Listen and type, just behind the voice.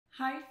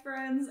Hi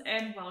friends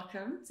and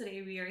welcome.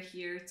 Today we are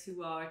here to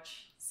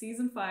watch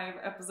season 5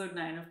 episode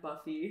 9 of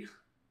Buffy.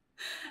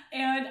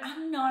 And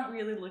I'm not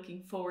really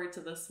looking forward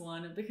to this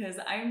one because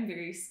I'm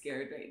very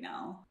scared right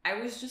now.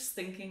 I was just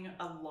thinking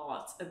a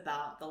lot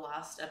about the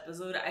last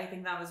episode. I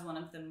think that was one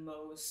of the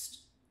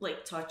most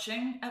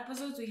touching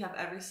episodes we have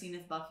ever seen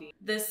of Buffy.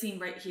 This scene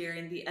right here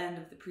in the end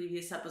of the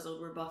previous episode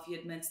where Buffy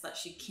admits that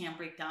she can't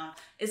break down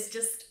is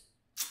just,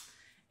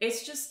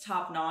 it's just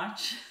top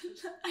notch.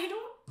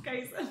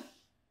 Guys,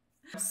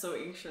 I'm so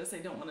anxious. I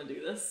don't want to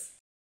do this.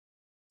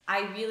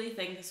 I really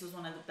think this was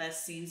one of the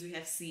best scenes we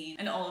have seen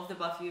in all of the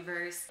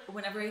Buffyverse.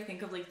 Whenever I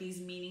think of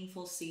these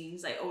meaningful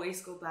scenes, I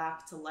always go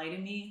back to Lie to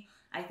Me.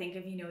 I think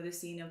of, the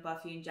scene of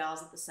Buffy and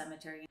Giles at the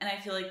cemetery. And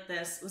I feel like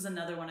this was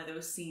another one of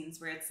those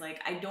scenes where it's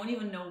like, I don't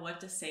even know what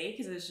to say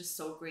because it was just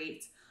so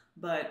great.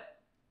 But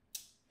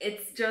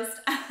it's just,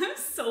 I'm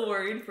so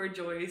worried for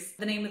Joyce.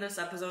 The name of this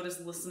episode is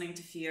Listening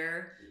to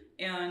Fear.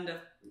 And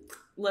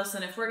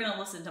listen, if we're gonna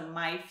listen to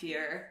my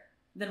fear,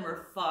 then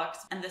we're fucked.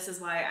 And this is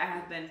why I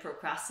have been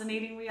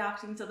procrastinating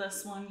reacting to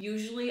this one.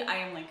 Usually I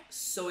am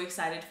so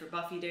excited for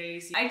Buffy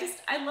days.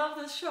 I love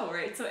this show,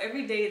 right? So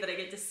every day that I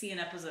get to see an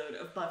episode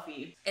of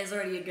Buffy is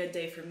already a good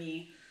day for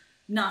me.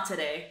 Not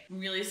today. I'm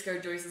really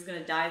scared Joyce is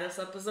gonna die this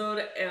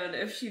episode, and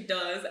if she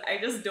does, I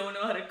just don't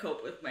know how to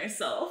cope with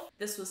myself.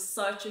 This was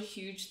such a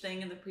huge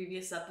thing in the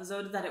previous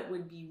episode that it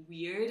would be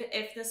weird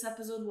if this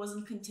episode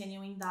wasn't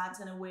continuing that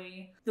in a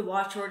way. The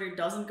watch order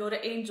doesn't go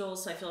to Angel,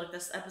 so I feel like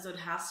this episode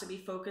has to be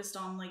focused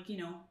on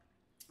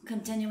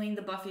continuing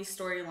the Buffy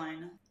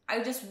storyline.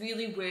 I just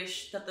really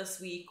wish that this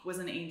week was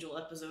an Angel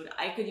episode.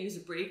 I could use a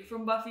break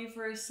from Buffy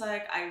for a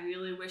sec. I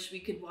really wish we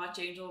could watch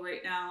Angel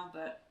right now,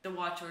 but the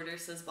watch order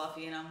says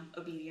Buffy and I'm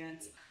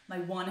obedient. My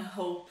one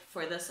hope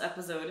for this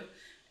episode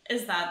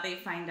is that they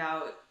find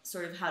out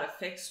sort of how to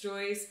fix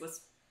Joyce,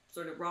 what's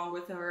sort of wrong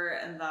with her,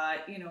 and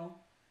that,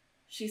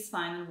 she's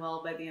fine and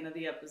well by the end of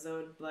the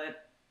episode,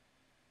 but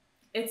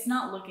it's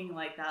not looking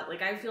like that.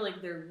 I feel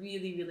like they're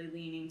really, really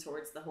leaning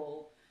towards the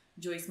whole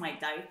Joyce might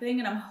die thing,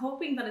 and I'm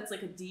hoping that it's a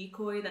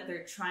decoy, that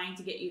they're trying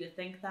to get you to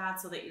think that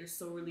so that you're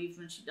so relieved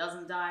when she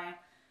doesn't die.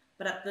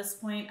 But at this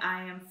point,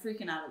 I am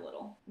freaking out a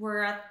little.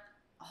 We're at,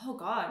 oh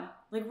god,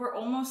 we're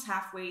almost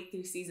halfway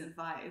through season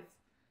 5,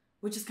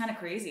 which is kind of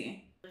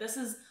crazy. This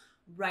is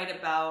right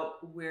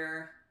about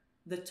where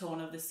the tone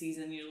of the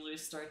season usually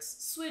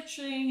starts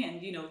switching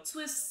and,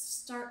 twists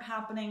start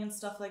happening and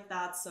stuff like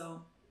that,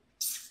 so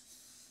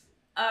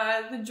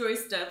the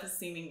Joyce death is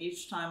seeming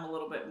each time a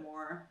little bit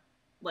more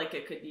like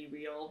it could be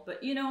real, but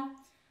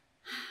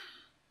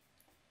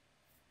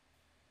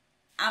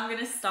I'm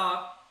gonna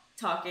stop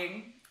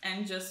talking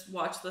and just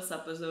watch this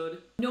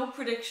episode. No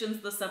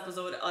predictions this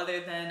episode other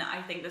than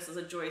I think this is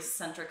a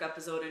Joyce-centric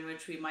episode in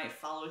which we might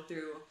follow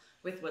through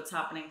with what's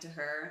happening to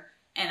her,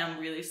 and I'm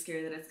really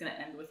scared that it's gonna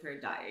end with her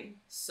dying.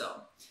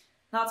 So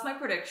that's my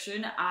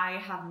prediction. I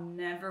have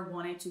never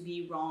wanted to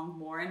be wrong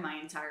more in my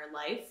entire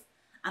life.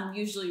 I'm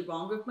usually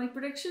wrong with my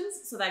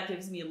predictions, so that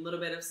gives me a little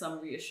bit of some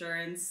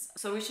reassurance.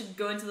 So we should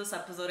go into this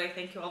episode. I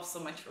thank you all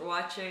so much for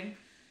watching,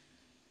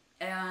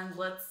 and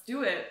let's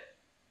do it.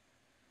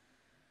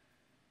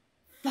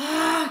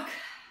 Fuck!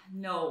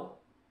 No.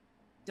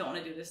 Don't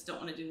want to do this, don't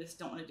want to do this,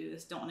 don't want to do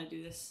this, don't want to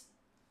do this.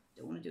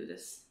 Don't want to do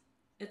this.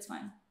 It's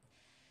fine.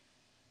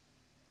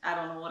 I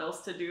don't know what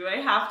else to do.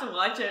 I have to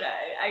watch it.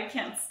 I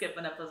can't skip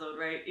an episode,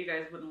 right? You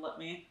guys wouldn't let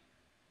me.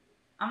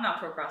 I'm not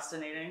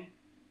procrastinating.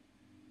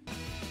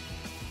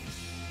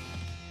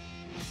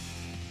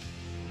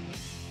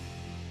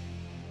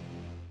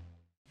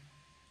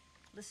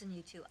 Listen,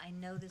 you two, I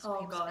know this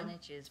cream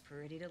spinach is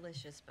pretty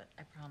delicious, but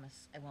I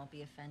promise I won't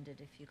be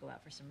offended if you go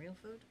out for some real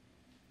food.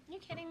 Are you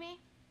kidding me?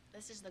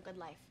 This is the good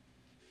life.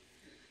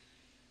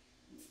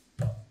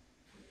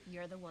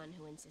 You're the one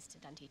who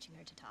insisted on teaching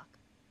her to talk.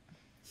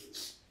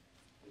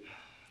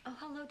 Oh,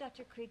 hello,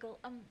 Dr. Kriegel.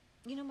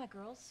 You know my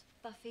girls,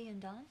 Buffy and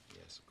Dawn?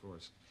 Yes, of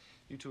course.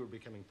 You two are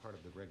becoming part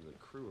of the regular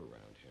crew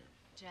around here.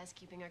 Just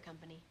keeping her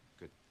company.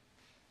 Good.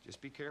 Just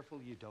be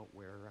careful you don't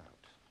wear her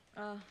out.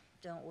 Oh,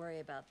 don't worry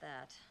about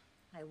that.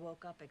 I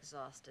woke up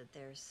exhausted.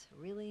 There's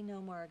really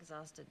no more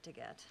exhausted to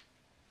get.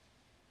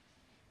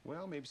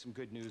 Well, maybe some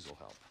good news will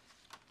help.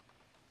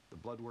 The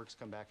blood work's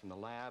come back from the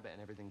lab and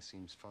everything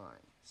seems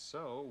fine.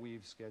 So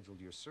we've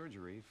scheduled your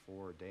surgery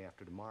for day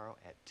after tomorrow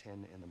at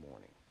 10 in the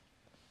morning.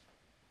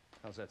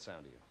 How's that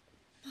sound to you?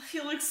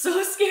 Buffy looks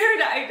so scared.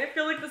 I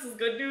feel like this is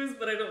good news,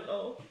 but I don't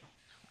know.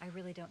 I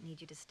really don't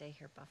need you to stay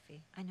here,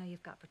 Buffy. I know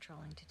you've got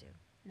patrolling to do.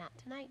 Not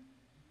tonight.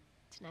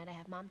 Tonight I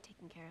have Mom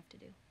taken care of to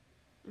do.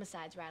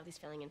 Besides, Riley's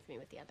filling in for me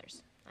with the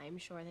others. I am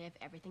sure they have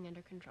everything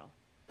under control.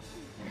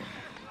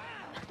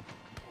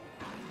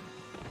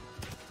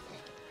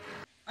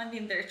 I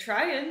mean, they're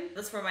trying.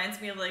 This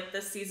reminds me of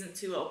this season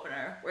 2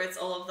 opener, where it's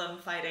all of them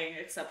fighting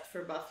except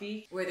for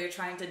Buffy, where they're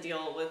trying to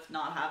deal with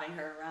not having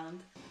her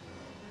around.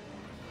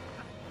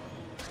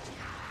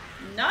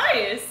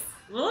 Nice!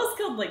 Willow's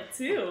killed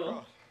 2.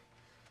 Oh,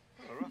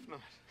 a rough night.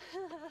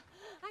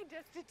 I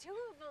dusted 2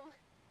 of them.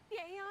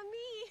 Yay on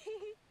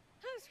me.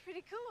 That was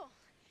pretty cool.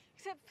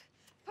 Except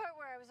part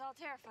where I was all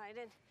terrified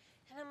and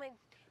now my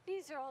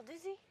knees are all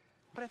dizzy.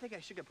 But I think I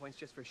should get points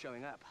just for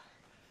showing up.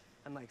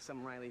 Unlike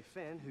some Riley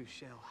Finn who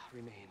shall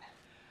remain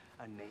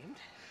unnamed.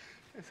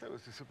 Yes, that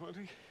was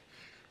disappointing.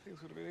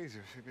 Things would have been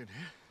easier if you'd been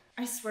here.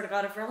 I swear to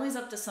God, if Riley's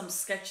up to some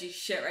sketchy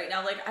shit right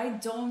now, like,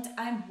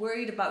 I'm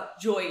worried about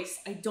Joyce.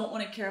 I don't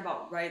want to care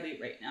about Riley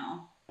right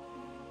now.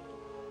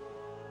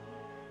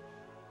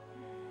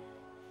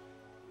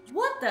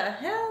 What the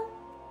hell?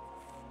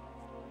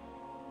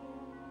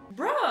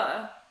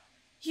 Bruh.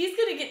 He's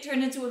gonna get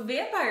turned into a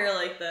vampire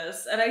like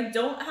this, and I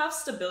don't have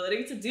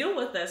stability to deal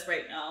with this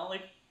right now.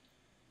 Like,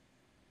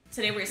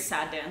 today we're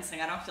sad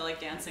dancing. I don't feel like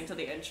dancing to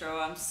the intro.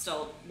 I'm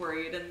still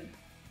worried and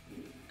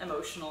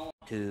emotional.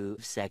 2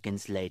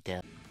 seconds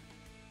later.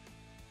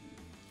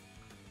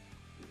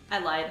 I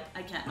lied.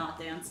 I can't not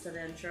dance to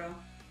the intro.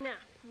 Now,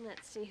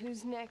 let's see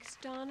who's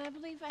next. Dawn, I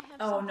believe I have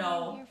Oh, something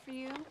no. here for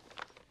you.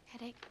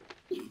 Headache?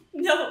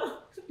 No,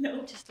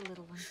 no. Just a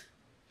little one.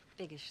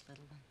 Biggish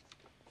little one.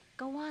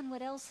 Go on,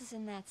 what else is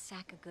in that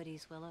sack of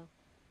goodies, Willow?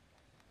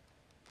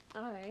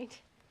 All right.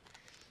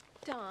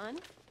 Dawn,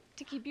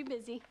 to keep you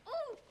busy.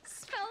 Oh,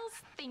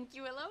 spells. Thank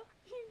you, Willow.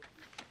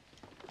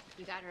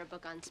 You got her a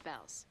book on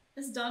spells.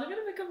 Is Donna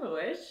gonna become a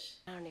witch?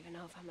 I don't even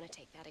know if I'm gonna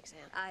take that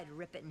exam. I'd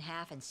rip it in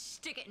half and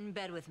stick it in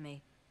bed with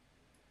me.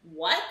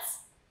 What?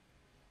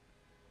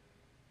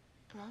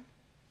 Mom?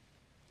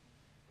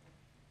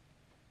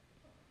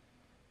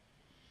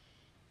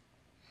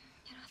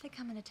 You know, I think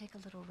I'm gonna take a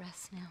little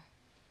rest now.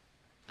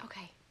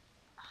 Okay.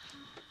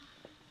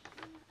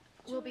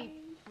 We'll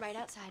be right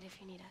outside if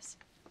you need us.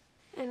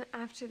 And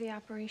after the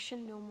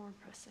operation, no more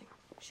pressing.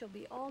 She'll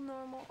be all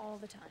normal all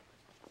the time.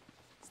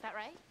 Is that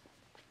right?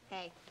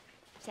 Hey,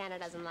 Santa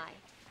doesn't lie.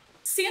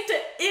 Santa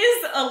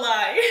is a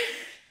lie.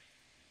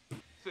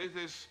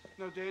 There's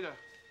no data.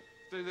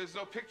 There's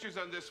no pictures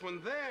on this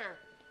one. There.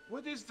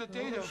 What is the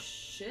data? Oh,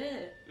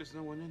 shit. There's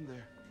no one in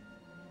there.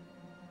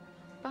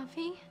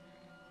 Buffy?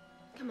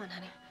 Come on,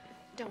 honey.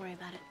 Don't worry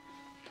about it.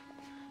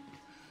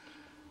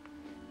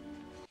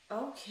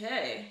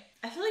 Okay.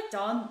 I feel like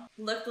Dawn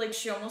looked like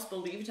she almost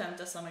believed him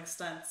to some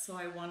extent, so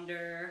I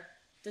wonder,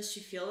 does she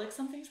feel like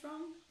something's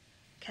wrong?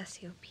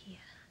 Cassiopeia.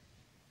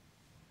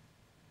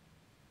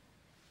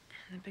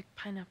 And a big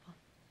pineapple.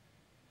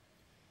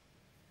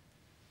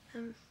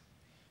 You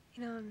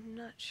know, I'm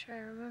not sure I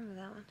remember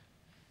that one.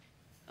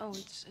 Oh,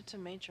 it's a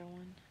major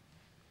one.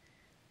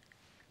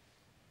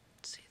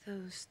 See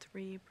those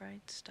 3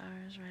 bright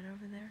stars right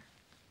over there?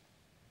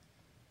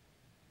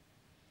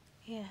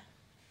 Yeah.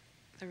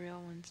 The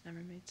real ones never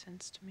made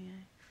sense to me.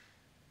 I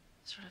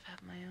sort of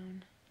have my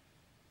own.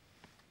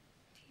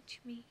 Teach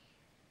me.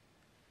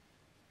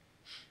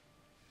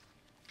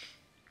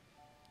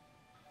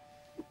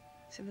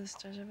 See those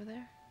stars over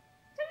there?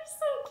 They're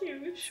so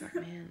cute. Short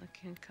man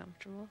looking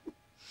uncomfortable.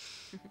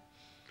 Let's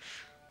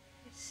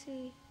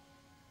see.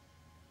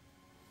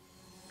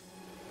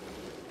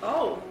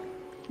 Oh.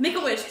 Make a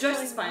wish. Joyce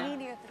is fine.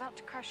 Meteor about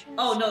to crush in.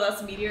 Oh, no, that's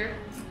a meteor.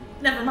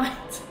 Never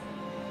mind.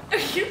 Are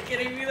you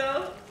kidding me,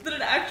 though? That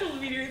an actual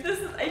meteor?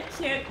 I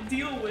can't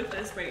deal with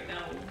this right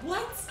now.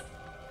 What?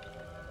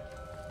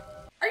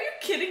 Are you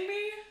kidding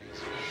me?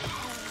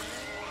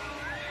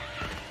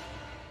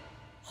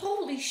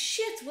 Holy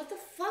shit, what the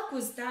fuck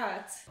was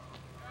that?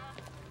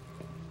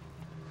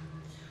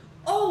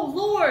 Oh,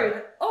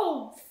 Lord!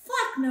 Oh,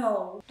 fuck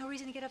no! No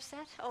reason to get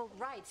upset? Oh,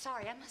 right,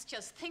 sorry. I must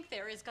just think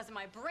there is because of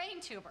my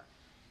brain tumor.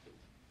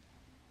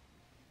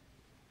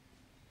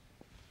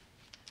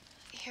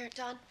 Here,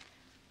 Dawn.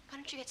 Why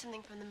don't you get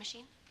something from the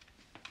machine?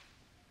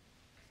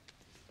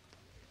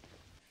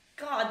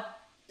 God.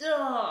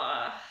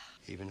 Ugh.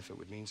 Even if it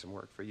would mean some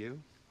work for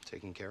you,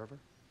 taking care of her?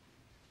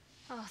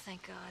 Oh,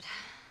 thank God.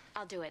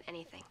 I'll do it,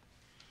 anything.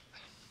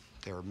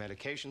 There are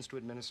medications to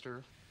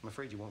administer. I'm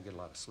afraid you won't get a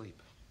lot of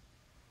sleep.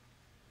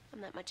 I'm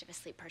not much of a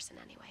sleep person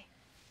anyway.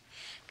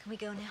 Can we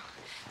go now?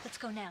 Let's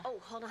go now. Oh,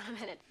 hold on a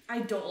minute. I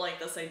don't like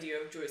this idea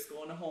of Joyce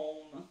going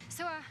home.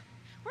 So,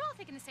 we're all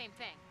thinking the same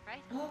thing,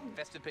 right? Oh,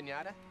 Festive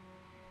pinata?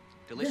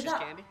 did Delicious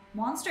that candy?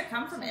 monster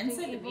come from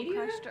inside the evil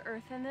meteor? crushed to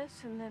earth in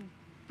this and then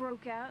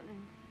broke out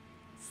and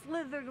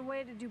slithered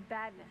away to do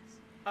badness.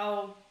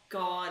 Oh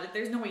God,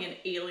 there's no way an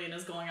alien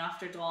is going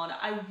after Dawn.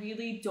 I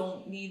really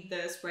don't need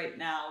this right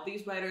now.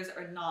 These writers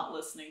are not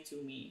listening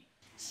to me.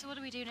 So what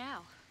do we do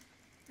now?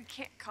 We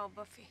can't call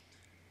Buffy.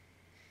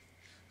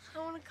 I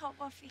want to call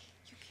Buffy.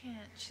 You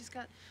can't. She's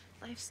got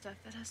life stuff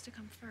that has to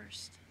come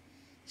first.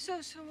 So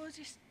we'll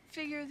just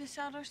figure this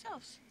out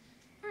ourselves.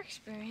 We're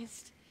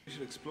experienced. We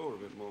should explore a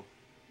bit more.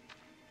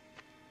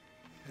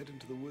 Head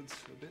into the woods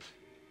a bit.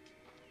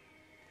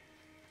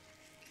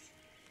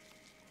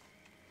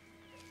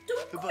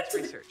 Who books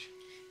research?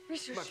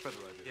 Research. Much better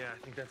idea. Yeah,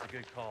 I think that's a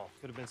good call.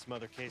 Could have been some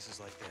other cases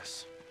like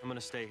this. I'm gonna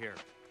stay here,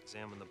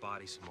 examine the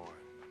body some more.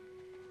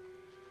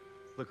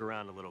 Look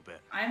around a little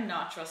bit. I'm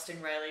not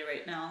trusting Riley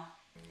right now.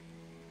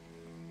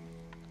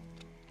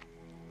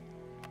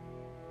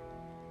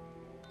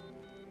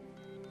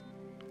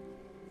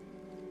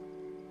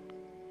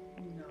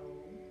 No.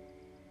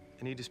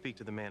 I need to speak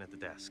to the man at the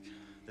desk.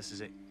 This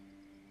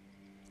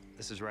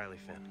This is Riley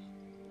Finn.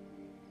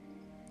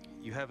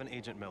 You have an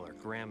Agent Miller,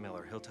 Graham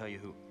Miller. He'll tell you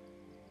who.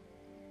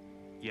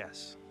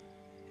 Yes.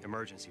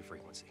 Emergency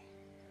frequency.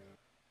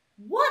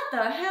 What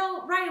the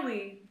hell?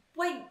 Riley,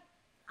 wait.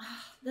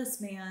 This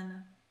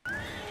man. That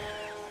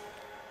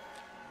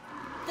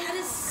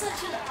is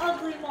such an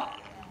ugly mom.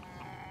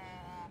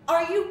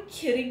 Are you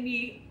kidding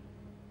me?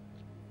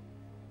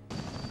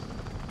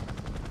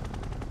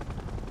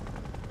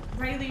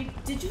 Riley,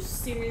 did you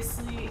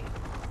seriously?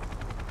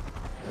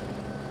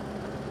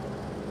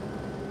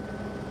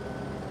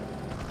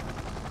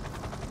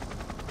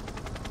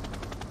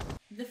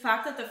 The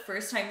fact that the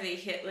first time they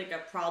hit like a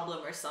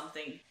problem or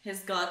something, his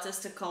guts is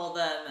to call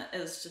them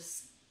is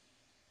just...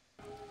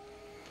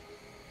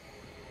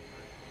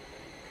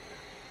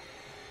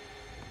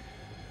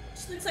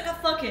 She looks like a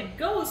fucking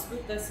ghost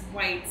with this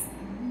white...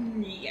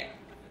 Yeah.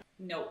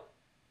 Nope.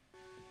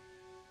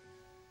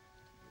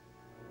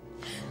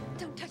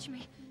 Don't touch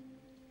me.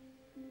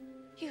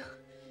 You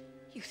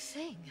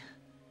sing.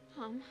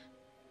 Mom,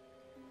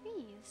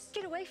 please.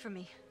 Get away from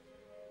me.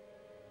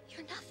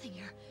 You're nothing.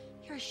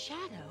 You're a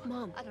shadow.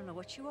 Mom. I don't know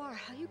what you are,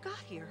 how you got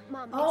here.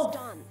 Mom, Oh, it's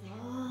Dawn.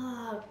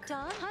 fuck.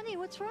 Dawn? Honey,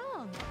 what's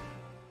wrong?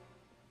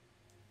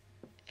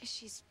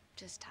 She's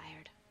just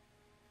tired.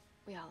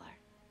 We all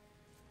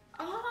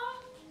are.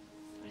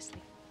 Go to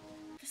sleep.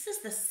 This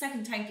is the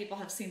second time people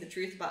have seen the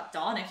truth about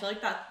Dawn. I feel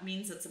like that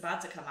means it's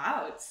about to come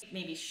out.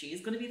 Maybe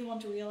she's gonna be the one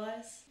to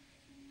realize.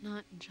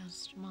 Not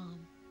just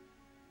Mom.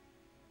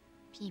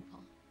 People.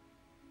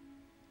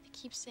 They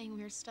keep saying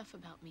weird stuff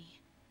about me.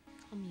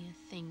 Call me a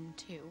thing,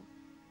 too.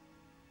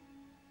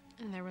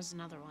 And there was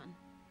another one.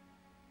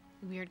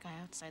 The weird guy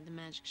outside the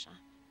magic shop.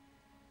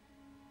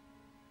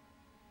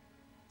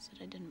 Said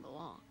I didn't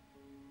belong.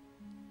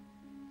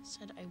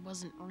 Said I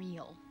wasn't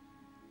real.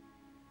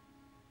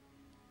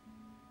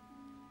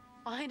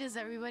 Why does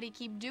everybody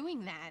keep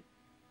doing that?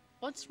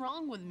 What's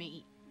wrong with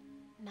me?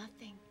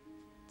 Nothing.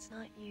 It's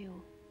not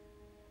you.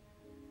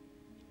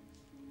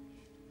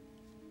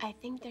 I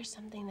think there's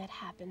something that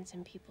happens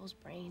in people's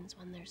brains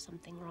when there's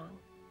something wrong.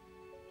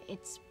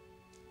 It's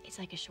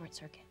like a short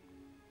circuit.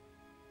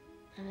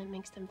 And it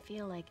makes them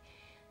feel like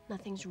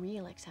nothing's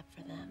real except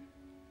for them.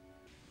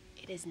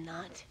 It is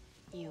not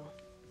you,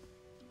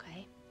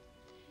 okay?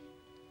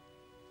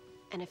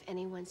 And if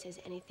anyone says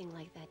anything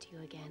like that to you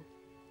again,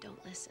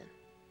 don't listen.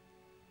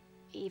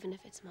 Even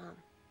if it's Mom.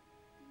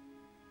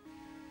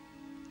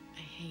 I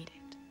hate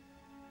it.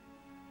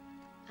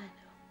 I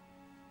know.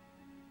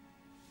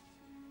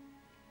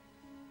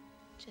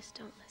 Just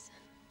don't listen.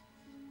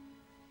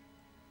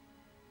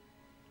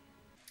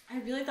 I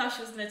really thought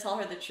she was gonna tell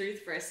her the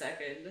truth for a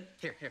second.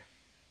 Here.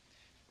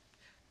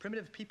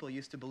 Primitive people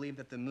used to believe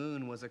that the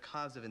moon was a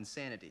cause of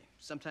insanity.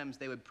 Sometimes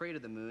they would pray to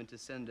the moon to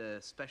send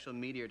a special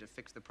meteor to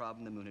fix the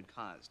problem the moon had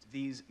caused.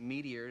 These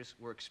meteors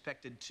were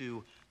expected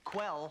to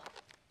quell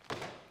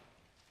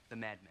the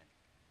madmen.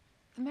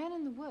 The man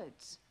in the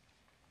woods.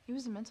 He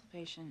was a mental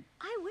patient.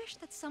 I wish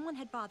that someone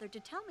had bothered to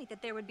tell me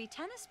that there would be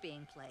tennis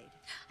being played.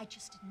 I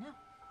just didn't know.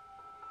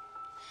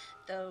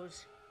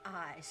 Those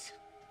eyes.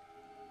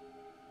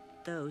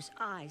 Those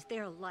eyes,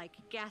 they're like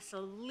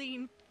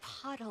gasoline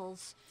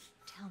puddles.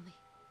 Tell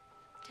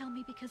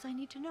me because I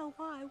need to know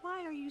why.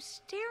 Why are you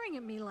staring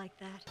at me like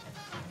that?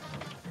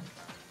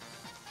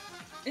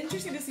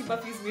 Interesting to see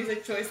Buffy's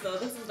music choice though.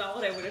 This is not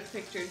what I would have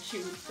pictured she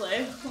would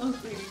play while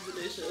cleaning the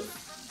dishes.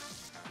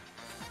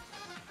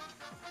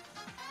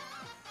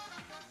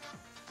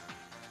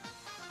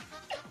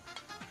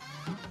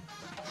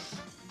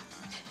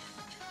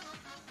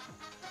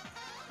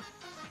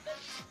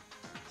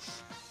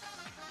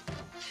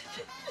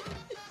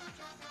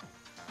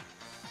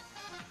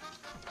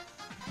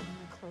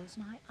 Close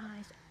my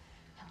eyes,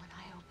 and when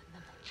I open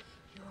them,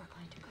 you're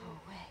going to go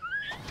away.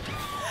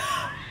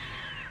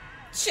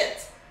 Shit!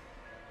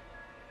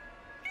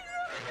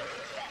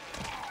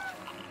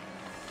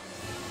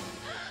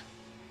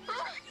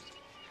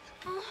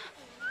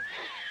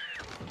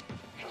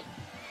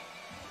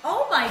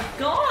 Oh my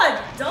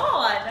god,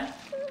 Dawn!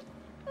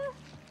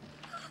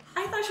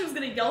 I thought she was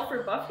gonna yell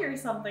for Buffy or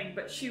something,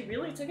 but she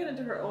really took it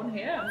into her own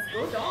hands.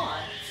 Go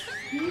Dawn.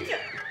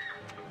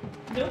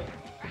 Nope.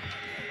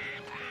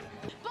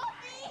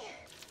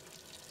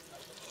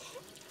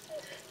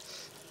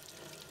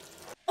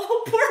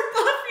 Oh, poor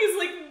Buffy's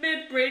like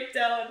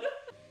mid-breakdown.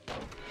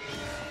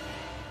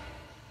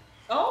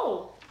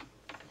 Oh.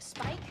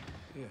 Spike?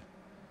 Yeah.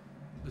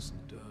 Listen,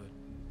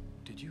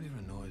 did you hear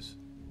a noise?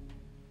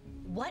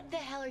 What the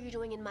hell are you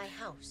doing in my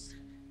house?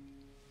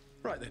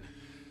 Right then.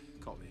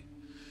 Copy.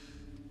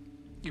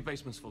 Your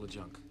basement's full of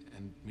junk,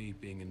 and me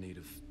being in need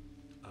of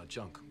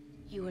junk.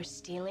 You were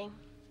stealing?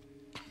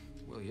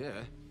 Well,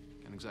 yeah.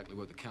 Can't exactly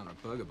work the counter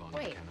at Burger Barn,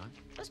 Wait, can I?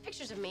 those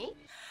pictures of me?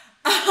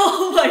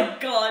 Oh my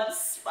god,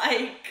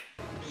 Spike.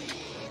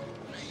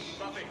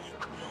 Buffy.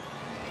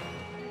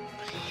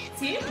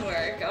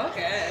 Teamwork,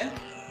 okay.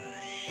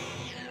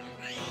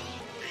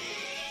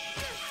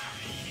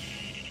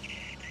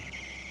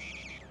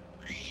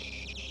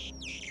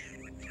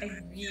 I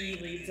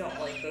really don't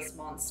like this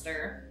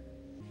monster.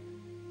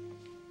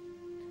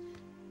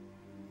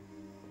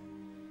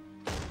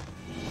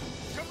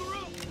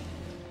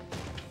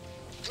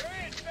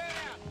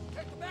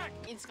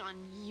 everything's gone.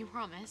 You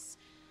promise?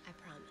 I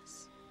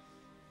promise.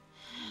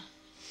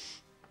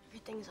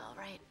 Everything's all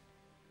right.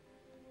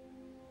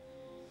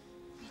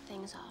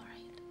 Everything's all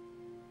right.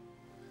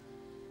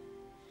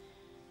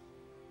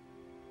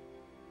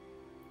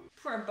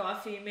 Poor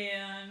Buffy,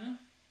 man.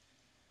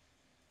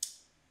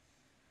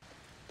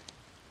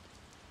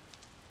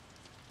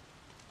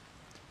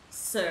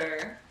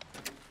 Sir.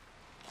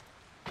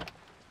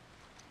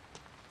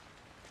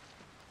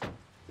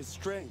 It's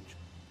strange.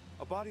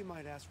 A body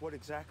might ask what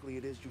exactly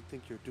it is you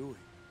think you're doing.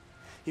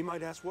 He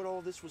might ask what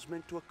all this was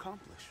meant to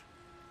accomplish.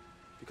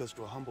 Because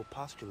to a humble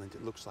postulant,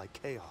 it looks like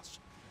chaos.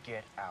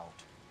 Get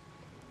out.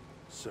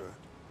 Sir?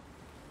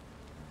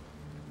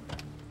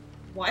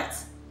 What?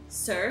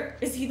 Sir?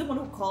 Is he the one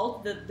who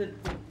called the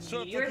Sir,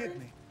 meteor forgive thing?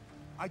 me.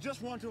 I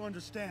just want to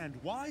understand,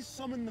 why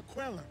summon the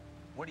Queller?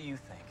 What do you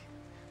think?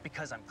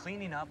 Because I'm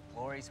cleaning up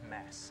Glory's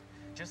mess.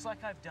 Just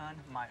like I've done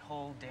my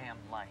whole damn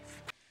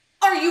life.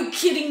 Are you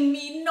kidding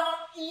me?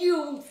 Not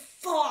you!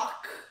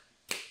 Fuck!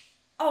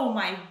 Oh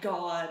my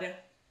god.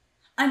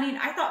 I mean,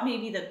 I thought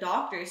maybe the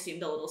doctor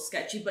seemed a little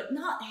sketchy, but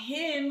not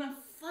him.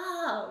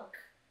 Fuck.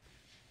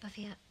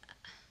 Buffy,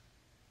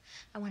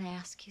 I want to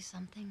ask you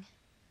something.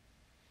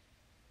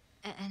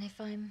 And if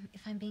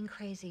I'm being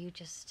crazy, you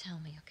just tell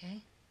me,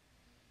 okay?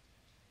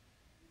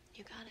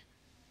 You got it.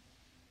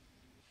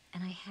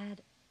 And I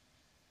had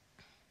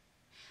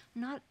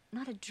not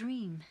a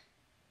dream.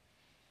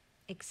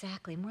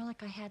 Exactly. More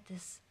like I had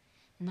this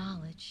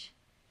knowledge.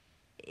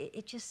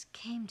 It just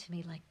came to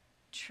me like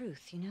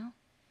truth, you know?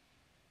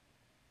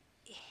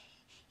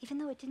 Even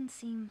though it didn't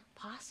seem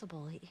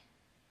possible.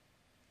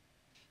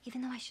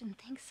 Even though I shouldn't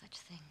think such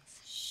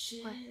things.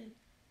 Shit. What?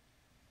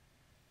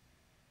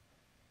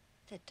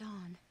 That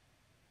Dawn,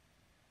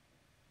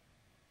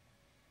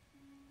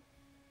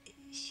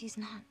 she's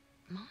not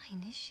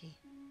mine, is she?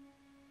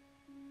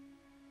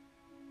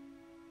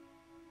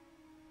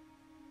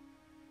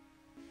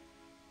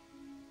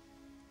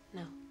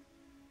 No.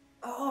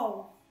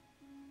 Oh.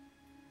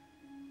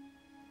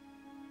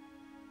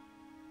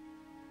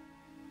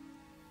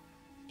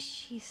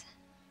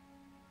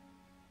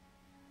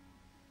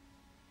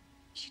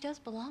 She does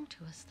belong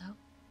to us, though.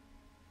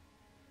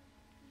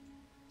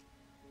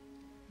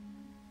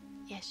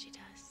 Yes, she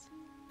does.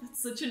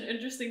 That's such an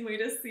interesting way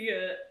to see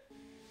it.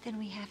 Then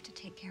we have to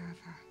take care of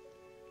her.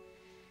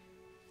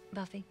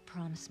 Buffy,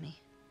 promise me.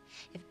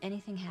 If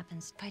anything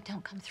happens, if I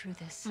don't come through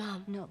this...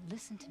 Mom. No,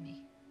 listen to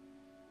me.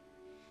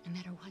 No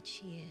matter what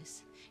she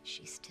is,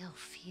 she still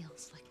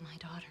feels like my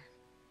daughter.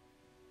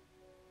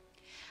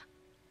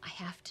 I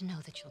have to know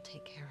that you'll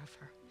take care of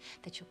her,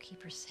 that you'll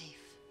keep her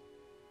safe,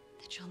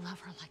 that you'll love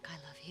her like I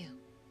love you.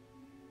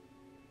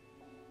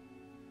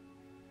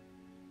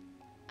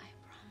 I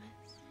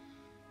promise.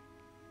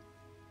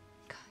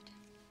 Good.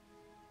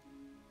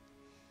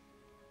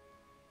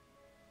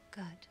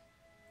 Good.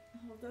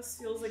 Oh, this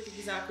feels like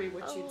exactly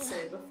what you'd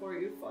say before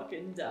you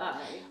fucking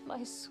die.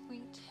 My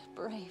sweet,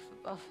 brave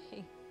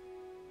Buffy.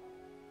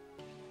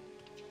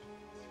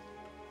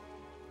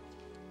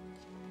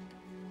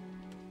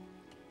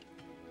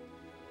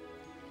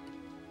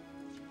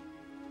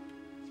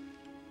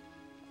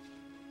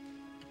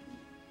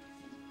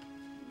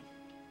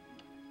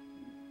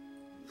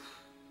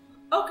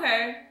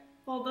 Okay,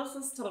 well this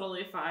is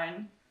totally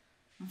fine.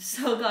 I'm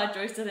so glad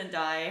Joyce didn't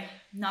die.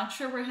 Not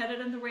sure we're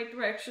headed in the right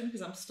direction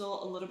because I'm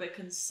still a little bit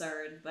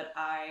concerned, but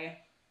I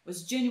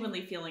was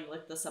genuinely feeling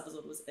like this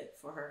episode was it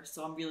for her,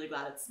 so I'm really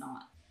glad it's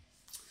not.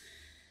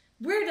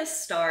 Where to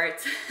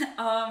start?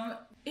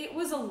 It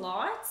was a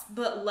lot,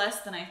 but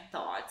less than I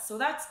thought, so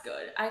that's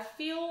good. I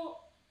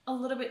feel a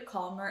little bit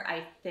calmer,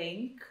 I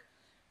think.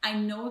 I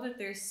know that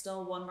there's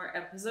still one more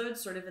episode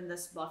sort of in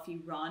this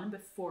Buffy run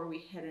before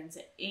we head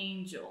into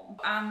Angel.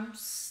 I'm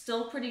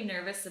still pretty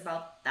nervous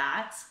about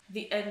that.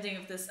 The ending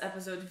of this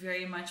episode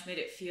very much made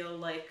it feel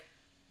like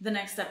the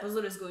next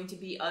episode is going to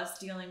be us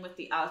dealing with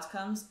the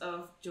outcomes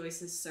of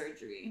Joyce's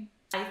surgery.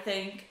 I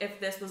think if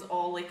this was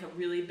all like a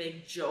really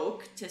big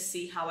joke to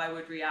see how I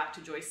would react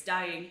to Joyce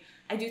dying,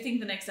 I do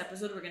think the next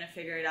episode we're going to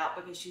figure it out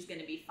because she's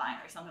going to be fine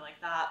or something like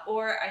that.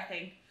 Or I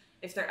think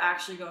if they're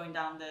actually going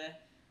down the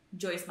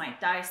Joyce might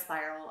die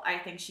spiral, I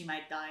think she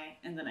might die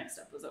in the next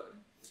episode.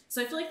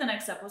 So I feel like the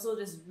next episode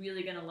is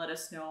really going to let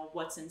us know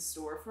what's in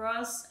store for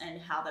us and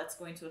how that's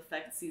going to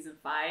affect season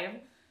 5.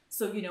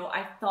 So, you know,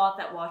 I thought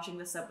that watching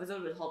this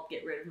episode would help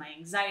get rid of my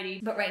anxiety,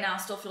 but right now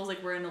it still feels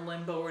like we're in a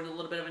limbo or in a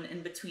little bit of an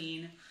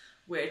in-between,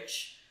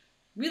 which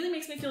really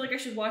makes me feel like I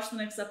should watch the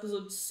next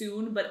episode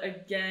soon. But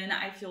again,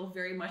 I feel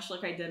very much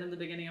like I did in the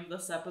beginning of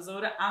this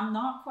episode. I'm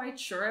not quite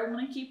sure I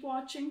want to keep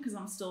watching because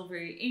I'm still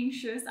very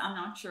anxious. I'm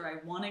not sure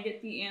I want to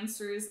get the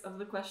answers of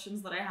the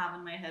questions that I have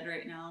in my head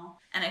right now.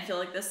 And I feel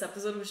like this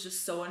episode was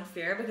just so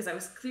unfair because I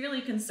was clearly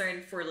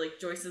concerned for like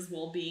Joyce's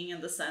well-being in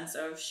the sense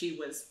of she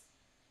was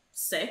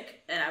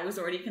sick and I was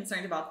already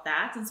concerned about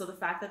that, and so the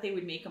fact that they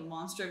would make a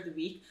monster of the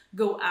week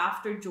go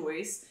after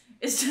Joyce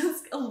is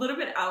just a little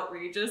bit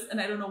outrageous, and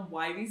I don't know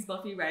why these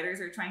Buffy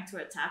writers are trying to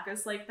attack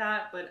us like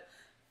that, but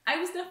I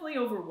was definitely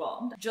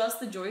overwhelmed. Just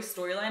the Joyce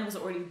storyline was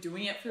already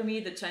doing it for me.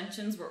 The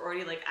tensions were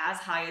already like as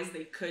high as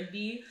they could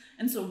be.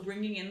 And so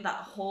bringing in that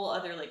whole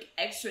other like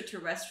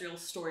extraterrestrial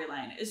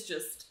storyline is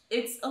just,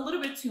 it's a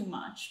little bit too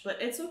much,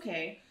 but it's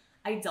okay.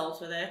 I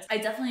dealt with it. I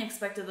definitely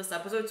expected this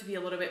episode to be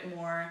a little bit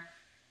more,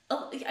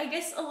 I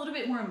guess a little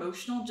bit more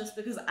emotional, just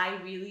because I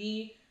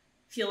really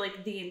feel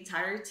like the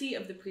entirety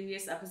of the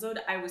previous episode,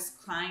 I was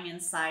crying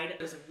inside.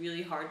 It was a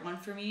really hard one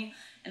for me,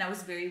 and I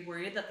was very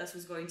worried that this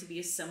was going to be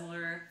a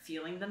similar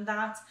feeling than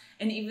that.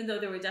 And even though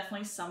there were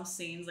definitely some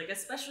scenes, like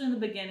especially in the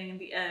beginning and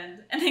the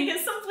end, and I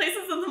guess some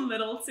places in the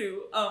middle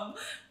too,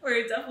 where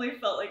it definitely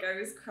felt like I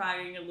was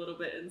crying a little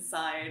bit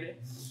inside.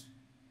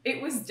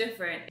 It was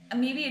different.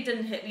 Maybe it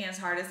didn't hit me as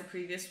hard as the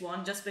previous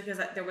one, just because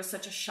there was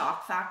such a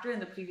shock factor in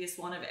the previous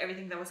one of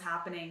everything that was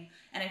happening.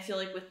 And I feel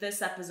like with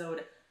this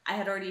episode, I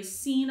had already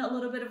seen a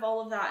little bit of all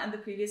of that in the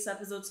previous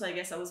episode, so I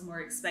guess I was more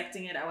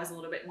expecting it. I was a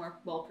little bit more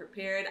well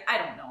prepared. I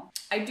don't know.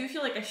 I do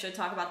feel like I should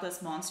talk about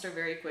this monster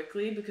very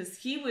quickly, because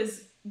he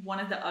was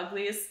one of the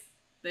ugliest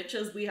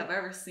bitches we have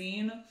ever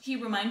seen. He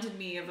reminded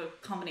me of a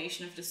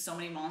combination of just so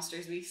many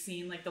monsters we've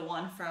seen, like the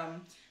one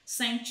from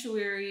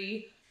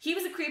Sanctuary. He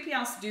was a creepy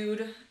ass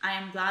dude. I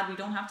am glad we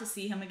don't have to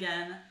see him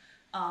again.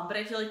 But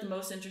I feel like the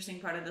most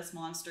interesting part of this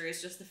monster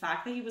is just the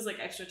fact that he was like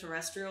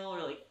extraterrestrial,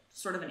 or like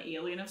sort of an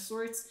alien of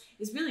sorts,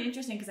 is really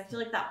interesting, because I feel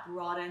like that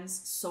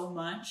broadens so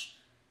much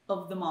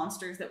of the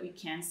monsters that we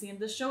can see in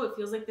this show. It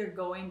feels like they're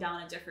going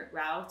down a different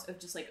route of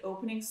just like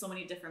opening so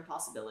many different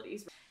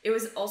possibilities. It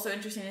was also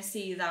interesting to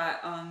see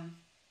that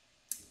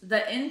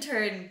the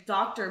intern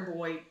doctor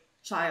boy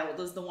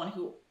child is the one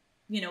who,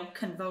 you know,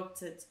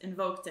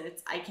 invoked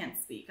it. I can't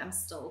speak. I'm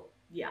still,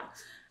 yeah.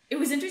 It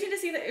was interesting to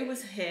see that it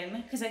was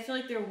him, because I feel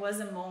like there was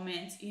a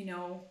moment, you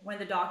know, when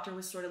the doctor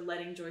was sort of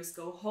letting Joyce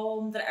go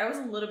home, that I was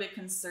a little bit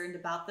concerned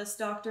about this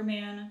doctor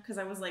man, because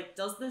I was like,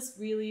 does this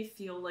really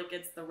feel like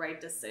it's the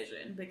right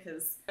decision?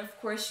 Because of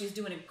course she's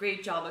doing a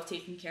great job of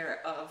taking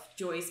care of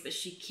Joyce, but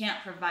she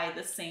can't provide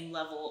the same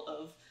level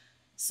of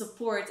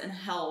support and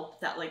help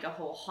that like a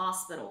whole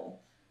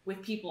hospital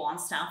with people on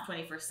staff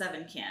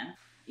 24/7 can.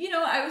 You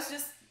know, I was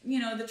just, you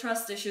know, the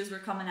trust issues were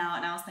coming out,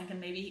 and I was thinking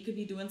maybe he could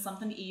be doing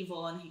something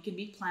evil and he could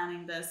be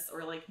planning this,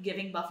 or like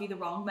giving Buffy the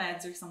wrong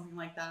meds or something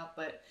like that.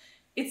 But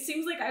it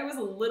seems like I was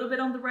a little bit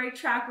on the right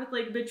track with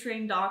like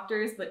betraying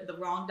doctors, but the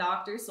wrong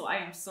doctor. So I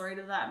am sorry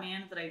to that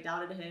man that I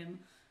doubted him.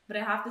 But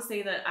I have to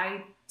say that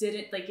I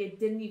didn't, like, it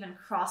didn't even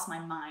cross my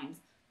mind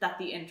that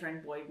the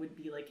intern boy would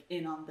be like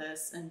in on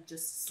this and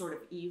just sort of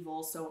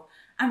evil. So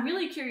I'm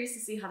really curious to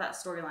see how that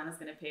storyline is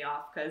going to pay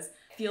off, because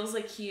it feels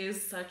like he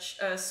is such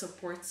a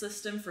support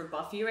system for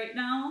Buffy right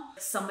now.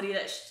 Somebody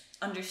that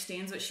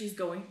understands what she's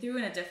going through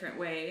in a different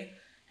way.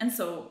 And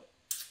so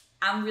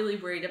I'm really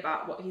worried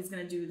about what he's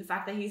going to do. The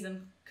fact that he's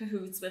in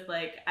cahoots with,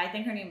 like, I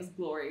think her name is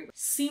Glory.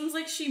 Seems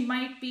like she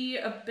might be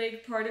a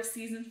big part of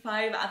season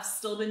 5. I've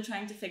still been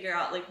trying to figure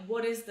out, like,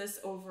 what is this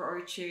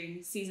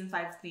overarching season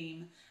 5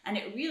 theme? And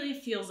it really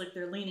feels like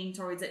they're leaning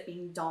towards it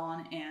being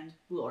Dawn and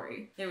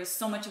Glory. There was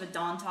so much of a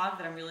Dawn talk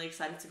that I'm really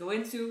excited to go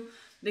into,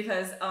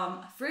 because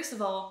first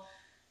of all,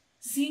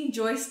 seeing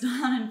Joyce,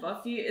 Dawn, and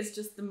Buffy is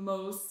just the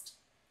most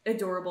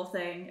adorable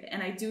thing.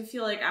 And I do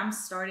feel like I'm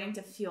starting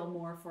to feel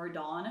more for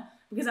Dawn,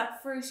 because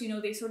at first, you know,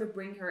 they sort of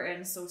bring her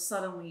in so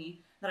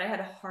suddenly that I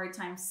had a hard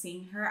time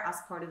seeing her as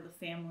part of the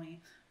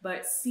family.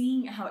 But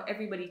seeing how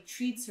everybody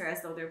treats her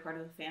as though they're part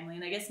of the family,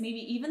 and I guess maybe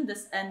even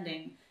this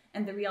ending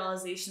and the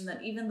realization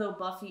that even though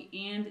Buffy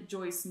and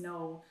Joyce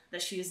know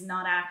that she is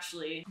not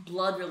actually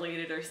blood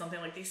related or something,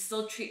 like, they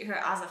still treat her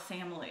as a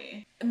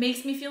family. It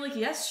makes me feel like,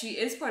 yes, she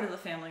is part of the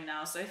family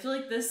now. So I feel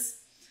like this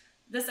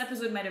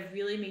episode might have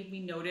really made me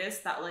notice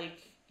that,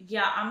 like,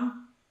 yeah,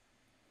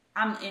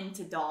 I'm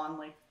into Dawn.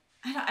 Like,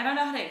 I don't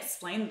know how to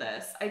explain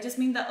this. I just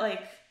mean that,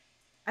 like,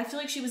 I feel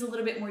like she was a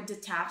little bit more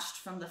detached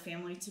from the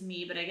family to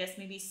me, but I guess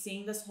maybe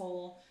seeing this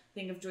whole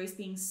thing of Joyce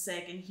being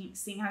sick and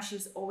seeing how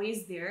she's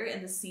always there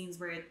in the scenes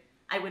where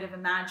I would have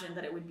imagined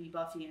that it would be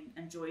Buffy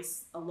and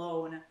Joyce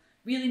alone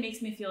really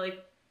makes me feel like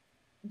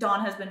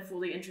Dawn has been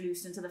fully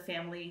introduced into the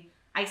family.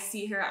 I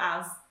see her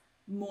as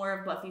more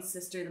of Buffy's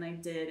sister than I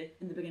did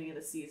in the beginning of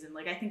the season.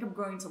 Like, I think I'm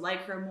growing to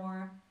like her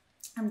more.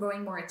 I'm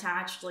growing more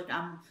attached. Like,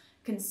 I'm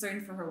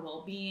concerned for her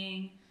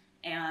well-being.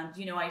 And,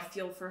 you know, I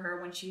feel for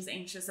her when she's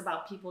anxious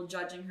about people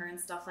judging her and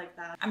stuff like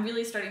that. I'm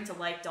really starting to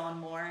like Dawn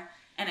more.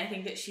 And I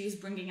think that she's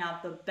bringing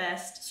out the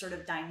best sort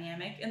of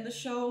dynamic in the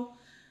show,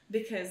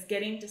 because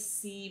getting to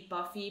see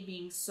Buffy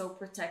being so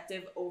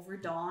protective over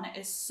Dawn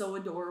is so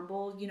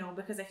adorable, you know,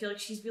 because I feel like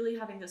she's really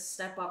having to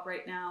step up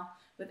right now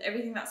with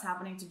everything that's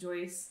happening to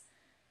Joyce.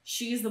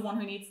 She's the one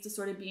who needs to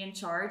sort of be in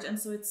charge. And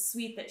so it's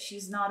sweet that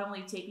she's not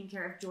only taking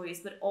care of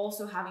Joyce, but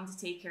also having to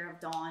take care of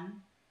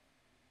Dawn.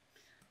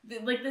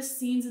 Like, the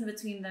scenes in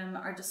between them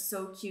are just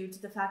so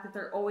cute. The fact that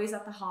they're always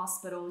at the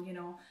hospital, you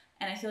know,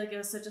 and I feel like it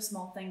was such a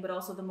small thing, but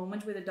also the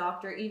moment where the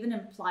doctor even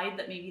implied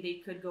that maybe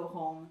they could go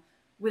home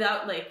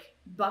without, like,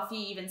 Buffy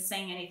even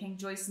saying anything.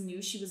 Joyce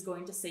knew she was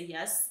going to say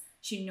yes.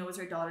 She knows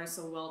her daughter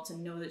so well to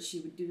know that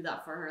she would do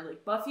that for her.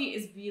 Like, Buffy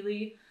is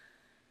really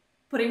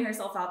putting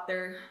herself out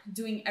there,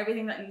 doing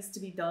everything that needs to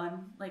be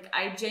done. Like,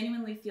 I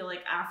genuinely feel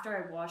like after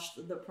I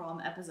watched the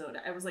prom episode,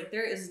 I was like,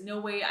 there is no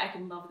way I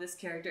can love this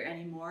character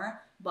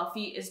anymore.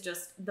 Buffy is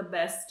just the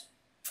best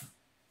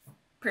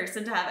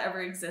person to have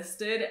ever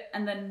existed.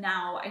 And then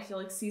now I feel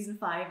like season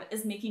 5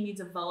 is making me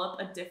develop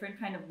a different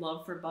kind of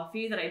love for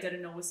Buffy that I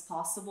didn't know was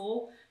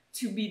possible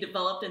to be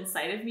developed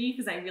inside of me,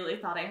 because I really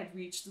thought I had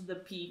reached the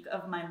peak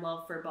of my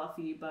love for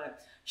Buffy,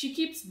 but she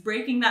keeps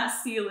breaking that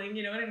ceiling,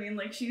 you know what I mean?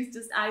 Like, she's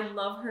just, I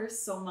love her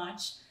so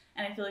much,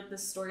 and I feel like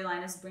this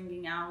storyline is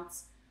bringing out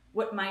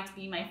what might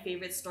be my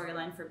favorite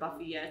storyline for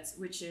Buffy yet,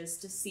 which is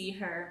to see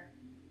her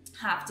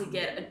have to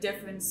get a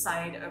different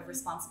side of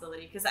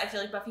responsibility, because I feel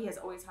like Buffy has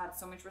always had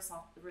so much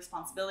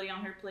responsibility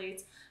on her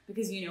plate,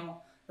 because, you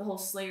know, the whole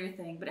Slayer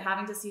thing, but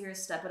having to see her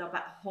step it up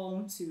at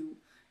home too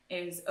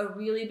is a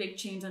really big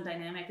change in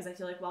dynamic, because I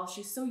feel like while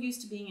she's so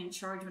used to being in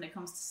charge when it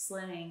comes to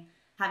slaying,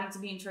 having to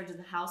be in charge of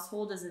the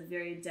household is a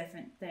very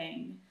different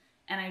thing.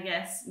 And I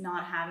guess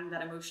not having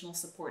that emotional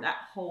support at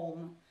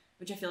home,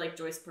 which I feel like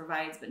Joyce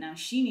provides, but now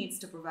she needs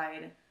to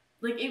provide,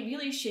 like, it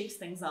really shakes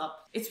things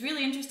up. It's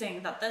really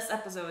interesting that this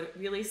episode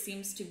really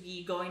seems to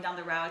be going down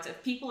the route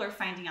of people are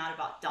finding out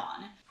about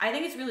Dawn. I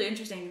think it's really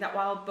interesting that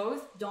while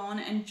both Dawn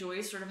and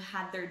Joyce sort of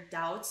had their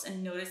doubts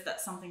and noticed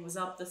that something was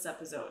up this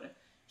episode,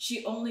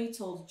 she only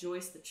told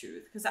Joyce the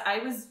truth, because I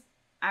was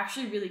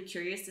actually really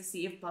curious to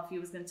see if Buffy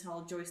was going to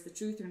tell Joyce the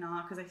truth or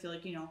not, because I feel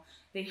like, you know,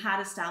 they had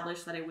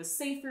established that it was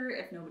safer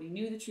if nobody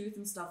knew the truth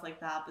and stuff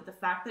like that, but the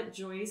fact that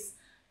Joyce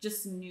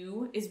just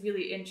knew is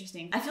really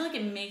interesting. I feel like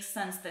it makes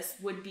sense this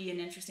would be an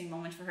interesting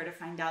moment for her to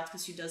find out,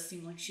 because she does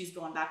seem like she's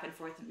going back and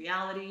forth in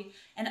reality,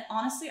 and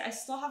honestly, I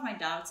still have my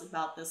doubts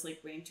about this,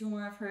 like, brain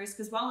tumor of hers,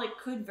 because while it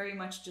could very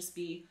much just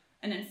be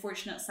an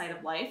unfortunate side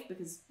of life,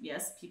 because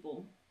yes,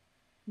 people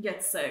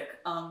get sick,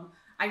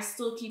 I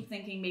still keep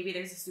thinking maybe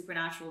there's a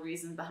supernatural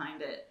reason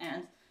behind it,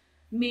 and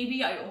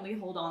maybe I only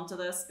hold on to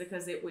this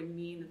because it would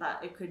mean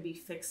that it could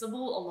be fixable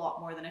a lot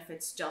more than if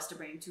it's just a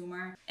brain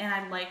tumor. And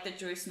I like that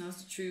Joyce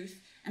knows the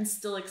truth and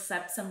still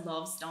accepts and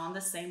loves Dawn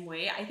the same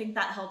way. I think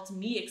that helped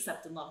me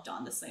accept and love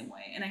Dawn the same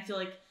way, and I feel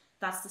like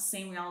that's the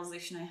same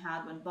realization I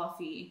had when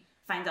Buffy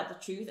finds out the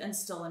truth and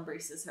still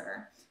embraces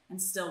her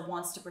and still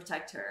wants to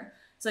protect her.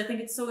 So I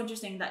think it's so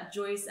interesting that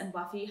Joyce and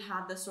Buffy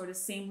had the sort of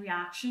same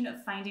reaction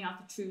of finding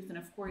out the truth and,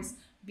 of course,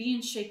 being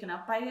shaken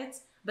up by it,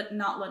 but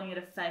not letting it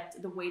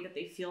affect the way that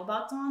they feel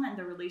about Dawn and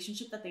the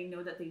relationship that they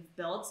know that they've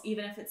built,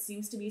 even if it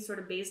seems to be sort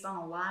of based on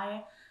a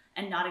lie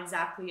and not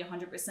exactly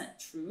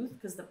 100% truth,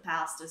 because the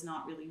past is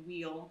not really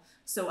real.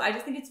 So I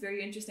just think it's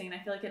very interesting, and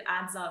I feel like it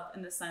adds up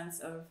in the sense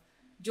of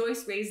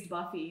Joyce raised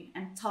Buffy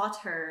and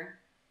taught her,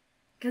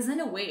 because in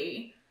a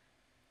way,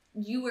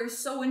 you were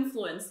so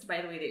influenced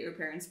by the way that your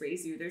parents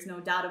raised you. There's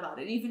no doubt about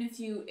it. Even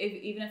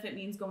if it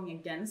means going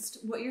against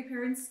what your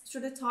parents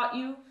should have taught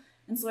you.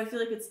 And so I feel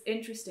like it's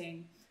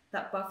interesting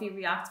that Buffy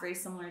reacts very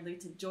similarly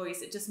to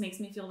Joyce. It just makes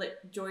me feel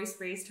that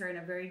Joyce raised her in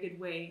a very good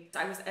way.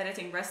 I was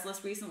editing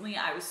Restless recently.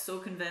 I was so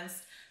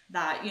convinced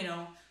that, you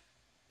know,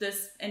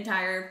 this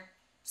entire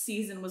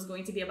season was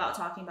going to be about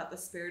talking about the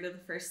spirit of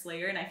the first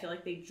Slayer, and I feel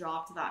like they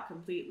dropped that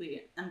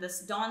completely. And this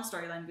Dawn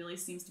storyline really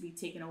seems to be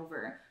taken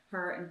over,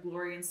 her and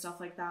Glory and stuff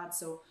like that.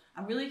 So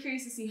I'm really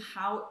curious to see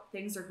how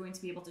things are going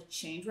to be able to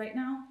change right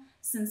now,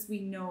 since we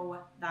know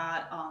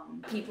that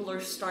people are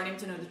starting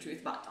to know the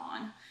truth about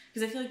Dawn.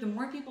 Because I feel like the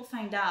more people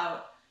find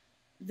out,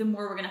 the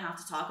more we're going to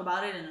have to talk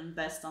about it and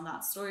invest on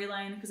that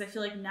storyline. Because I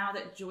feel like now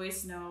that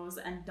Joyce knows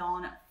and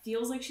Dawn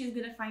feels like she's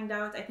going to find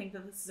out, I think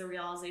that this is a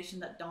realization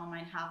that Dawn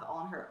might have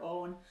on her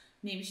own.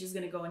 Maybe she's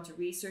going to go into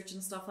research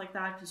and stuff like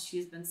that, because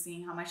she's been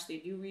seeing how much they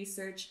do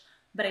research.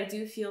 But I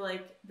do feel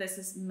like this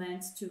is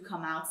meant to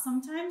come out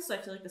sometime. So I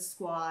feel like the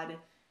squad,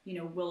 you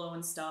know, Willow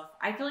and stuff,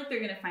 I feel like they're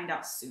going to find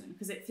out soon,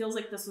 because it feels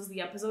like this was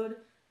the episode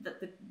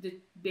that the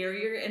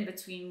barrier in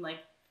between, like,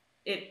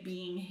 it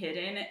being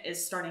hidden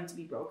is starting to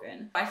be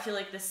broken. I feel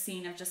like this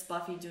scene of just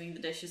Buffy doing the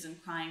dishes and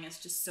crying is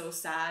just so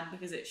sad,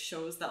 because it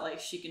shows that,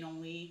 like, she can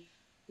only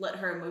let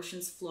her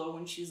emotions flow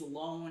when she's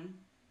alone.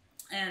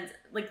 And,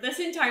 like, this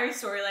entire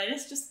storyline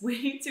is just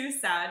way too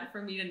sad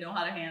for me to know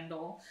how to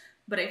handle.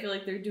 But I feel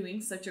like they're doing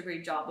such a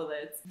great job with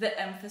it. The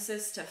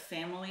emphasis to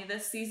family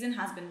this season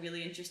has been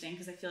really interesting,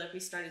 because I feel like we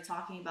started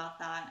talking about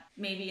that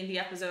maybe in the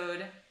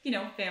episode, you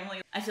know,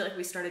 family. I feel like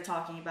we started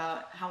talking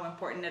about how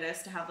important it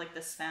is to have, like,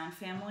 this found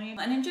family.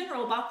 And in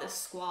general about this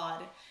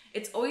squad,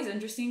 it's always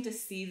interesting to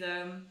see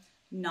them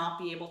not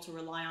be able to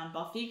rely on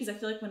Buffy, because I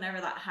feel like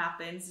whenever that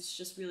happens, it's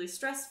just really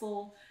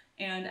stressful.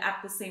 And at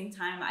the same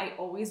time, I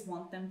always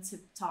want them to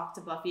talk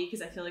to Buffy,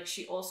 because I feel like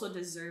she also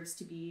deserves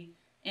to be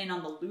in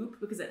on the loop,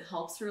 because it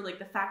helps her. Like,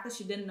 the fact that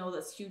she didn't know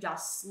this huge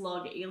ass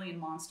slug alien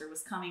monster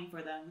was coming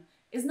for them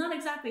is not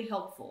exactly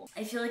helpful.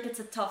 I feel like it's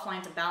a tough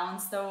line to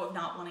balance, though, of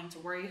not wanting to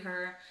worry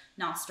her,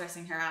 not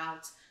stressing her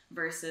out,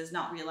 versus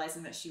not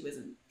realizing that she was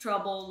in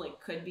trouble, like,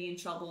 could be in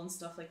trouble and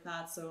stuff like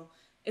that. So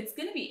it's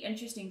gonna be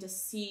interesting to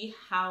see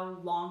how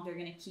long they're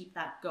gonna keep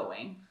that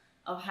going,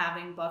 of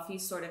having Buffy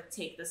sort of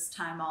take this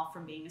time off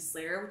from being a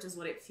Slayer, which is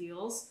what it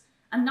feels.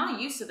 I'm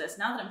not used to this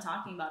now that I'm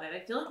talking about it. I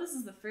feel like this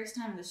is the first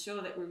time in the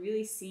show that we're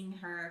really seeing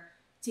her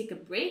take a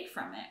break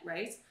from it,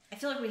 right? I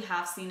feel like we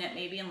have seen it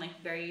maybe in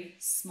like very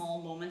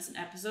small moments in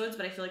episodes,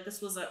 but I feel like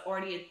this was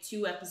already a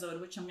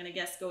 2-episode, which I'm gonna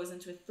guess goes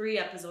into a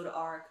 3-episode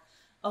arc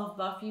of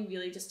Buffy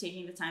really just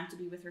taking the time to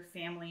be with her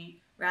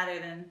family rather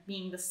than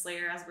being the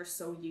Slayer as we're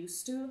so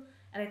used to.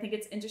 And I think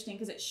it's interesting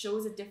because it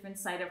shows a different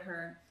side of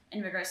her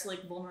in regards to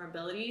like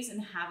vulnerabilities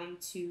and having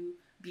to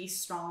be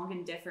strong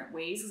in different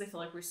ways, because I feel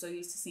like we're so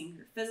used to seeing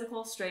her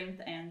physical strength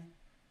and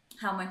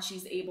how much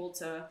she's able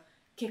to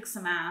kick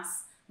some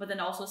ass, but then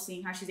also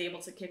seeing how she's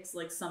able to kick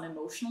like some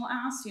emotional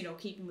ass, you know,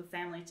 keeping the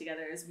family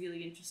together is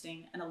really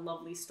interesting and a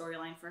lovely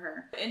storyline for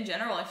her. In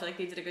general, I feel like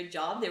they did a good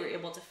job. They were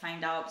able to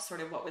find out sort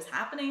of what was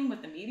happening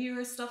with the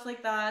meteor, stuff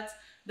like that.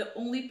 The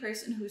only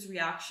person whose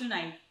reaction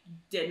I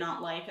did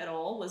not like at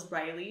all was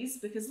Riley's,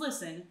 because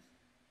listen,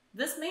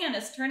 this man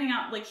is turning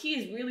out like he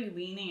is really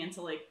leaning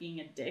into like being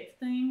a dick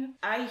thing.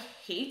 I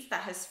hate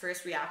that his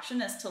first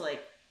reaction is to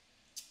like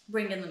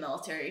bring in the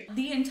military.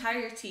 The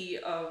entirety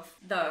of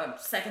the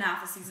second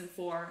half of season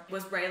 4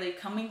 was Riley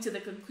coming to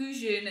the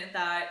conclusion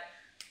that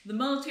the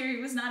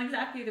military was not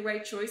exactly the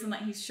right choice and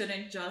that he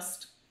shouldn't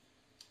just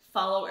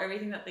follow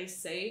everything that they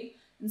say.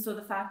 And so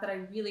the fact that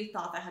I really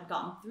thought that had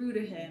gotten through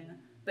to him,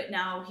 but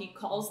now he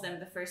calls them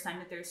the first time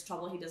that there's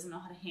trouble he doesn't know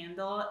how to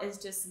handle, is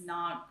just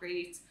not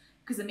great,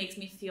 because it makes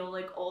me feel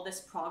like all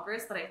this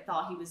progress that I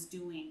thought he was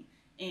doing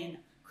in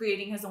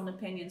creating his own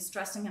opinions,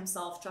 trusting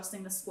himself,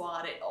 trusting the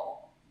squad, it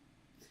all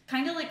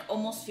kind of like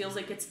almost feels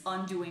like it's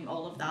undoing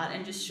all of that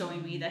and just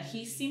showing me that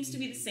he seems to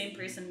be the same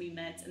person we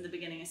met in the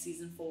beginning of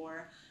season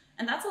 4.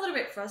 And that's a little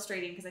bit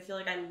frustrating because I feel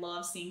like I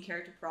love seeing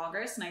character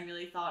progress, and I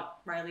really thought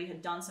Riley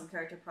had done some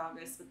character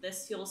progress, but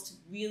this feels to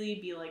really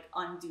be like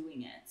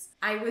undoing it.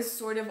 I was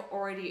sort of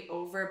already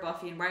over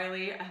Buffy and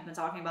Riley. I have been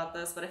talking about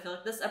this, but I feel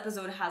like this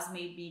episode has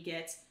made me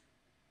get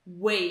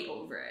way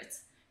over it,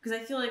 because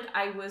I feel like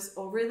I was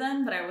over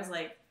them, but I was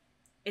like,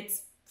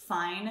 it's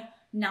fine.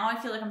 Now I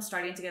feel like I'm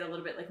starting to get a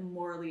little bit like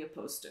morally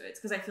opposed to it,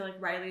 because I feel like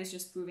Riley is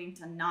just proving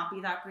to not be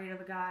that great of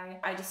a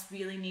guy. I just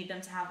really need them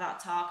to have that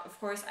talk. Of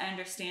course, I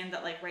understand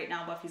that like right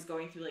now Buffy's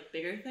going through like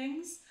bigger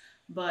things,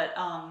 but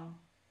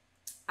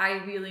I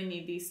really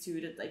need these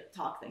two to like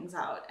talk things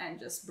out and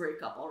just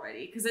break up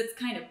already, because it's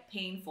kind of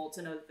painful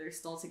to know that they're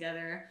still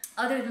together.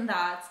 Other than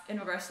that, in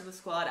regards to the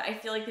squad, I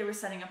feel like they were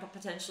setting up a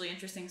potentially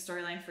interesting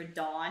storyline for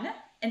Dawn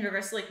in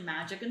regards to like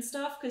magic and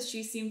stuff, because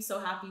she seemed so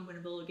happy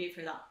when Willow gave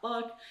her that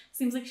book.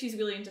 Seems like she's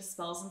really into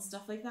spells and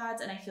stuff like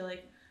that, and I feel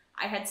like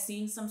I had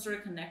seen some sort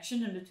of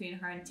connection in between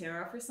her and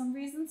Tara for some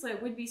reason, so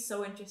it would be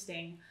so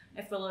interesting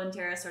if Willow and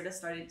Tara sort of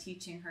started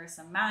teaching her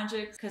some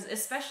magic, because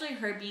especially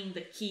her being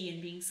the key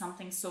and being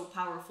something so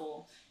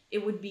powerful,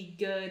 it would be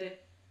good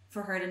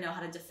for her to know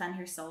how to defend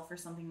herself or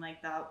something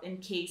like that in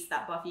case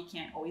that Buffy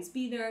can't always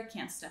be there,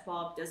 can't step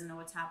up, doesn't know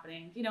what's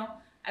happening. You know,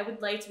 I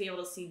would like to be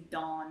able to see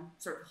Dawn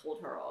sort of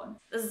hold her own.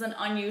 This is an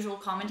unusual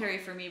commentary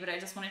for me, but I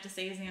just wanted to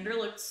say Xander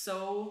looked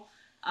so,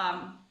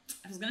 I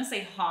was gonna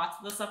say hot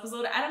this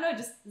episode. I don't know,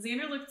 just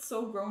Xander looked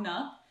so grown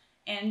up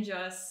and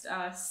just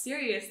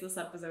serious this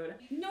episode.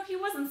 No, he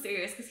wasn't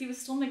serious because he was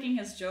still making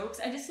his jokes.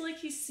 I just feel like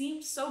he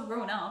seemed so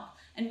grown up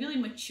and really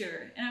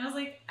mature. And I was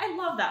like, I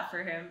love that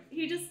for him.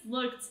 He just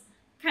looked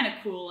kind of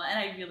cool and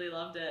I really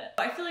loved it.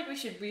 I feel like we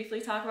should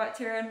briefly talk about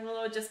Tara and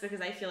Willow, just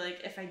because I feel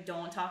like if I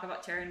don't talk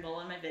about Tara and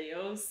Willow in my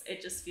videos,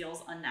 it just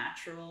feels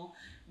unnatural.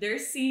 Their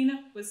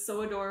scene was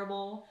so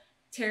adorable.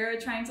 Tara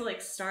trying to like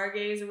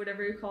stargaze or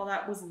whatever you call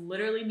that was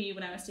literally me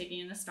when I was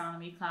taking an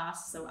astronomy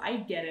class, so I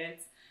get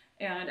it.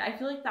 And I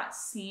feel like that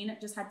scene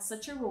just had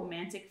such a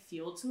romantic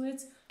feel to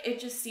it. It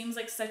just seems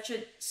like such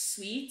a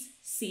sweet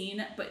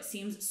scene, but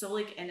seems so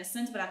like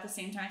innocent. But at the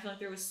same time, I feel like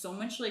there was so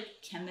much like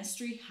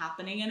chemistry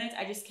happening in it.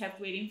 I just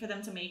kept waiting for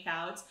them to make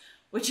out,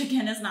 which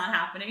again is not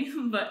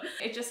happening. But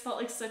it just felt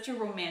like such a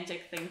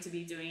romantic thing to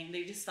be doing.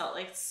 They just felt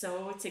like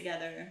so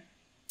together.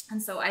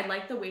 And so I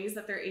like the ways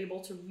that they're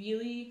able to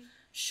really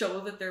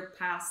show that they're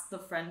past the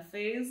friend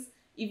phase,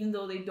 even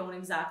though they don't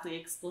exactly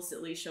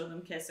explicitly show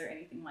them kiss or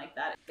anything like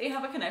that. They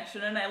have a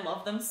connection and I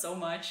love them so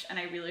much, and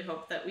I really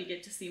hope that we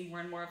get to see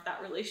more and more of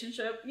that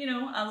relationship, you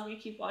know, as we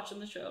keep watching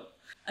the show.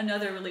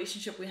 Another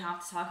relationship we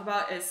have to talk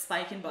about is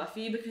Spike and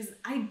Buffy, because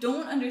I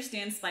don't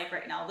understand Spike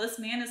right now. This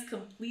man is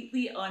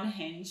completely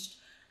unhinged.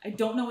 I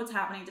don't know what's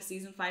happening to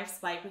season 5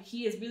 Spike, but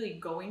he is really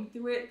going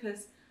through it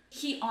because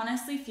he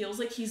honestly feels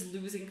like he's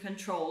losing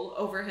control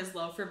over his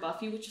love for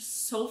Buffy, which is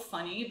so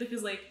funny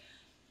because like,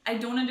 I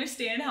don't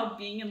understand how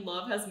being in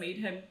love has made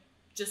him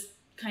just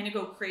kind of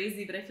go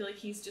crazy, but I feel like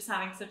he's just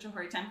having such a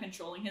hard time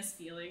controlling his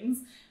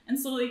feelings. And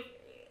so like,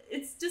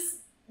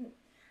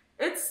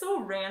 it's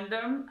so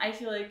random. I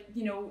feel like,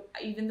 you know,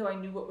 even though I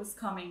knew what was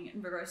coming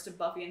in regards to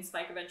Buffy and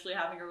Spike eventually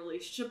having a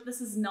relationship, this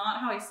is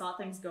not how I saw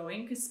things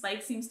going, because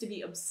Spike seems to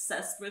be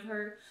obsessed with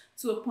her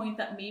to a point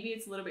that maybe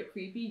it's a little bit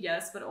creepy,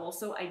 yes, but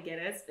also I get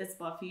it, it's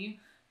Buffy.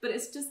 But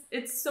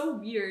it's so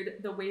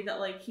weird the way that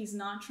like he's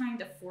not trying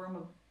to form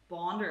a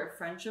bond or a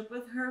friendship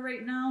with her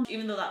right now,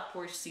 even though that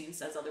Porsche scene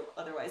says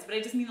otherwise. But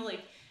I just mean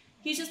like,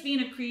 he's just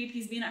being a creep.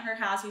 He's being at her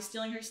house. He's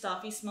stealing her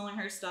stuff. He's smelling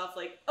her stuff.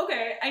 Like,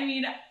 okay, I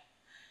mean,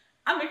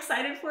 I'm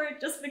excited for it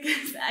just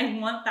because I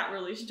want that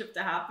relationship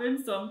to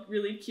happen. So I'm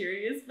really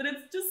curious, but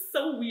it's just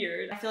so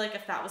weird. I feel like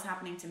if that was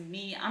happening to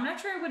me, I'm not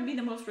sure I would be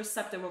the most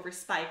receptive over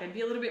Spike. I'd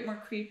be a little bit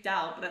more creeped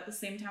out, but at the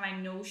same time, I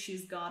know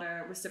she's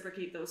gotta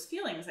reciprocate those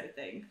feelings, I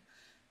think.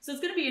 So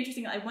it's gonna be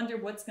interesting. I wonder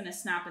what's gonna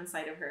snap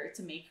inside of her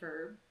to make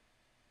her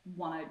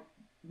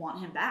want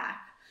him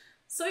back.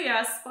 So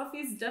yes,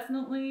 Buffy's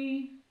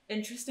definitely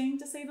interesting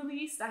to say the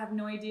least. I have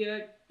no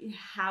idea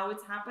how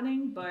it's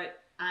happening, but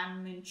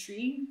I'm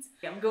intrigued.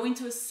 I'm going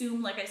to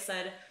assume, like I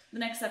said, the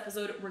next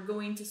episode, we're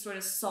going to sort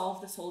of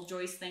solve this whole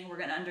Joyce thing. We're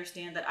gonna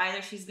understand that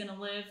either she's gonna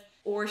live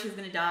or she's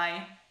gonna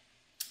die,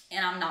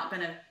 and I'm not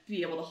gonna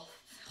be able to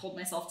hold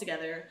myself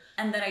together.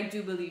 And then I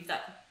do believe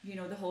that, you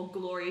know, the whole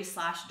Glory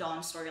 / Dawn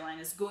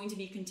storyline is going to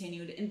be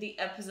continued in the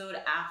episode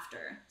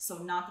after. So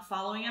not the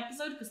following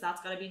episode, because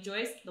that's gotta be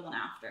Joyce, the one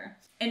after.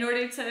 In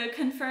order to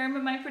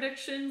confirm my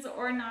predictions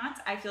or not,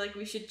 I feel like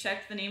we should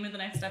check the name of the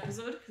next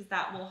episode, because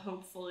that will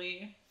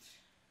hopefully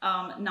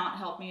not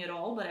help me at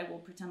all, but I will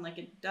pretend like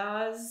it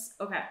does.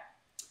 Okay.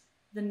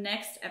 The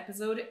next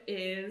episode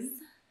is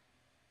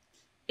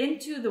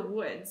Into the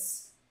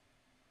Woods.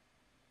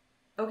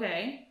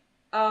 Okay.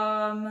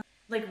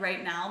 Like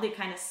right now, they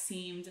kind of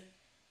seemed...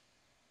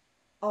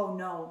 Oh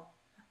no.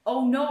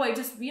 Oh no, I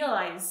just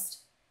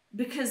realized.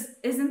 Because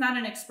isn't that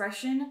an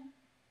expression?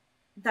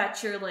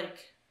 That you're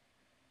like...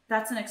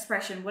 That's an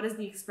expression. What is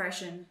the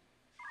expression?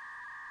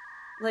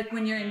 Like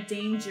when you're in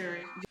danger.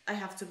 I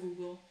have to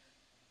Google.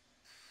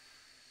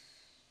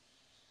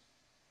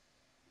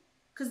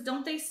 Because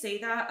don't they say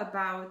that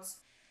about...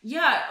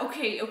 Yeah,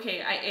 okay,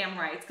 I am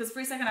right. Because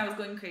for a second I was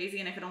going crazy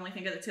and I could only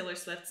think of the Taylor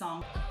Swift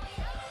song.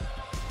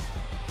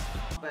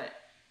 But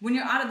when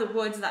you're out of the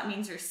woods, that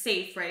means you're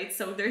safe, right?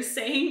 So they're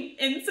saying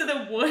into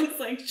the woods,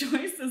 like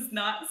Joyce is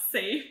not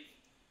safe.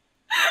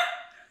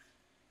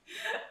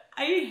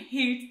 I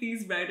hate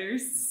these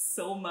writers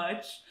so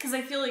much. Because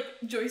I feel like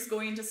Joyce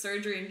going into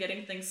surgery and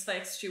getting things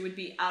fixed, she would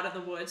be out of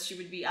the woods, she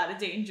would be out of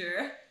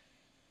danger.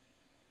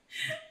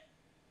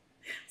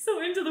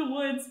 So Into the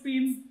Woods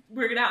means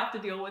we're gonna have to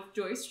deal with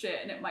Joyce shit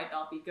and it might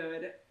not be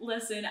good.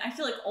 Listen, I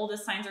feel like all the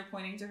signs are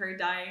pointing to her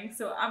dying,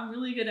 so I'm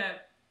really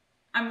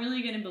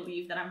gonna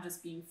believe that I'm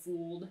just being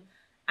fooled.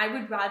 I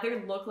would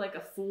rather look like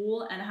a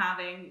fool and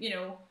having, you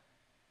know,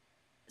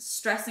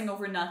 stressing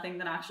over nothing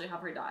than actually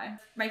have her die.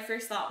 My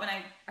first thought when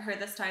I heard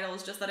this title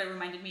is just that it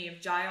reminded me of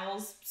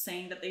Giles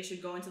saying that they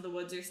should go into the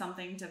woods or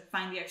something to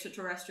find the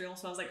extraterrestrial,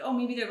 so I was like, oh,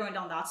 maybe they're going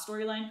down that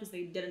storyline because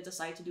they didn't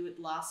decide to do it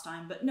last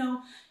time, but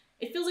no.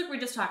 It feels like we're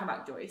just talking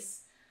about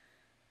Joyce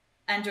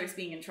and Joyce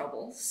being in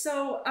trouble.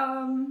 So,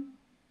 I'm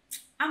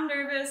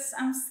nervous,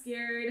 I'm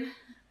scared,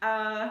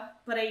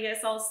 but I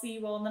guess I'll see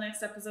you all in the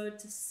next episode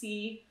to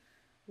see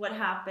what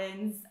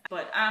happens.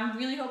 But I'm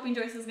really hoping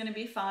Joyce is gonna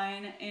be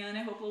fine, and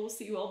I hope we'll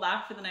see you all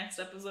back for the next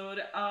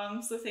episode.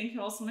 So thank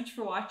you all so much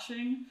for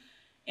watching,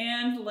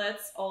 and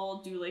let's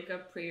all do like a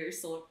prayer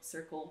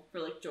circle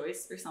for like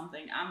Joyce or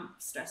something. I'm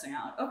stressing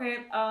out.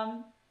 Okay,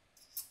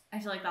 I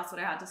feel like that's what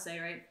I had to say,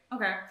 right?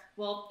 Okay,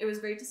 well, it was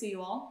great to see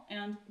you all,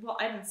 and, well,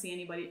 I didn't see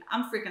anybody.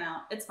 I'm freaking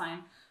out. It's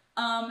fine.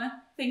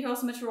 Thank you all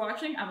so much for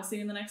watching. I will see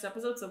you in the next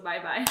episode, so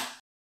bye-bye.